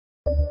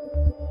The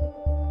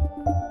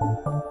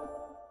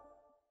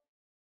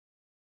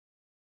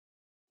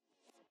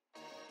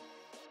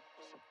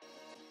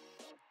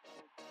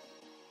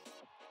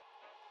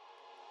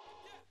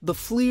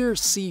FLIR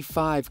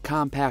C5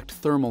 compact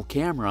thermal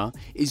camera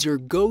is your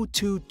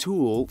go-to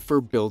tool for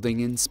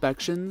building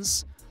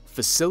inspections,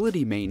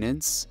 facility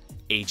maintenance,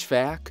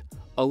 HVAC,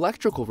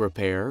 electrical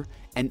repair,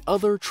 and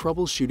other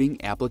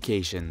troubleshooting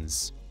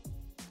applications.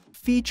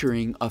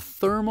 Featuring a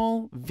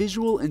thermal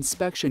visual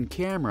inspection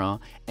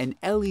camera and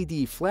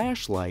LED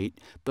flashlight,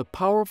 the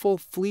powerful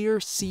FLIR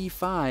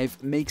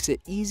C5 makes it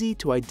easy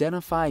to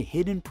identify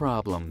hidden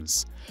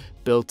problems.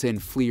 Built-in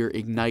FLIR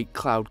Ignite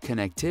cloud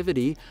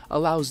connectivity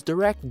allows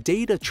direct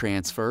data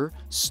transfer,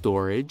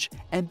 storage,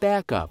 and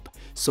backup,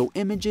 so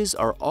images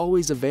are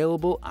always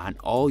available on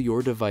all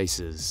your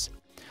devices.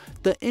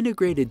 The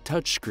integrated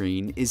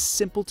touchscreen is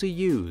simple to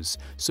use,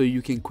 so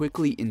you can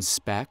quickly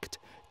inspect,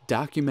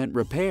 document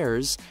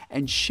repairs,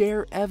 and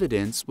share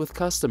evidence with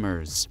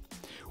customers.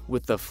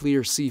 With the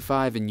FLIR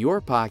C5 in your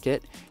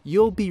pocket,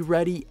 you'll be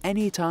ready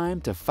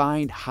anytime to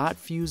find hot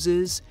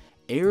fuses,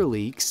 air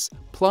leaks,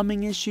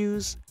 plumbing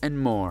issues, and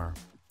more.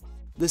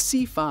 The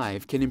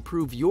C5 can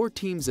improve your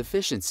team's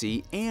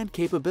efficiency and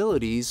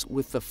capabilities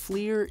with the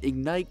FLIR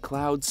Ignite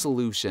Cloud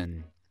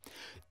solution.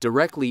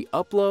 Directly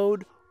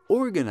upload,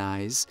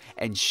 organize,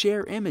 and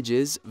share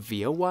images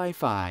via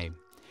Wi-Fi.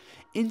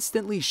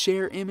 Instantly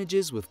share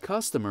images with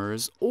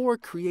customers or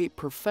create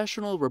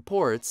professional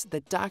reports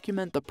that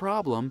document the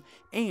problem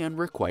and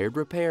required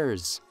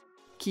repairs.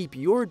 Keep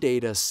your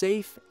data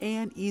safe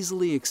and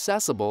easily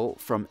accessible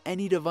from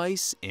any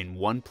device in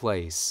one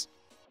place.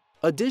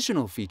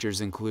 Additional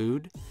features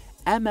include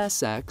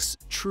MSX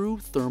True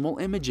Thermal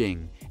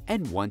Imaging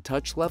and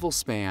one-touch level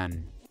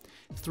span,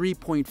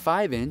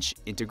 3.5-inch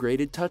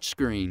integrated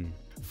touchscreen,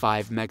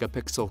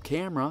 5-megapixel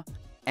camera,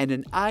 and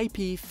an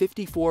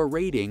IP54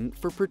 rating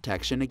for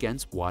protection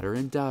against water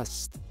and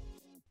dust.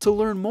 To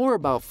learn more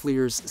about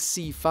FLIR's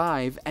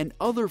C5 and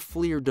other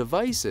FLIR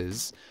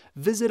devices,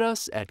 visit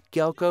us at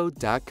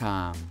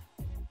galco.com.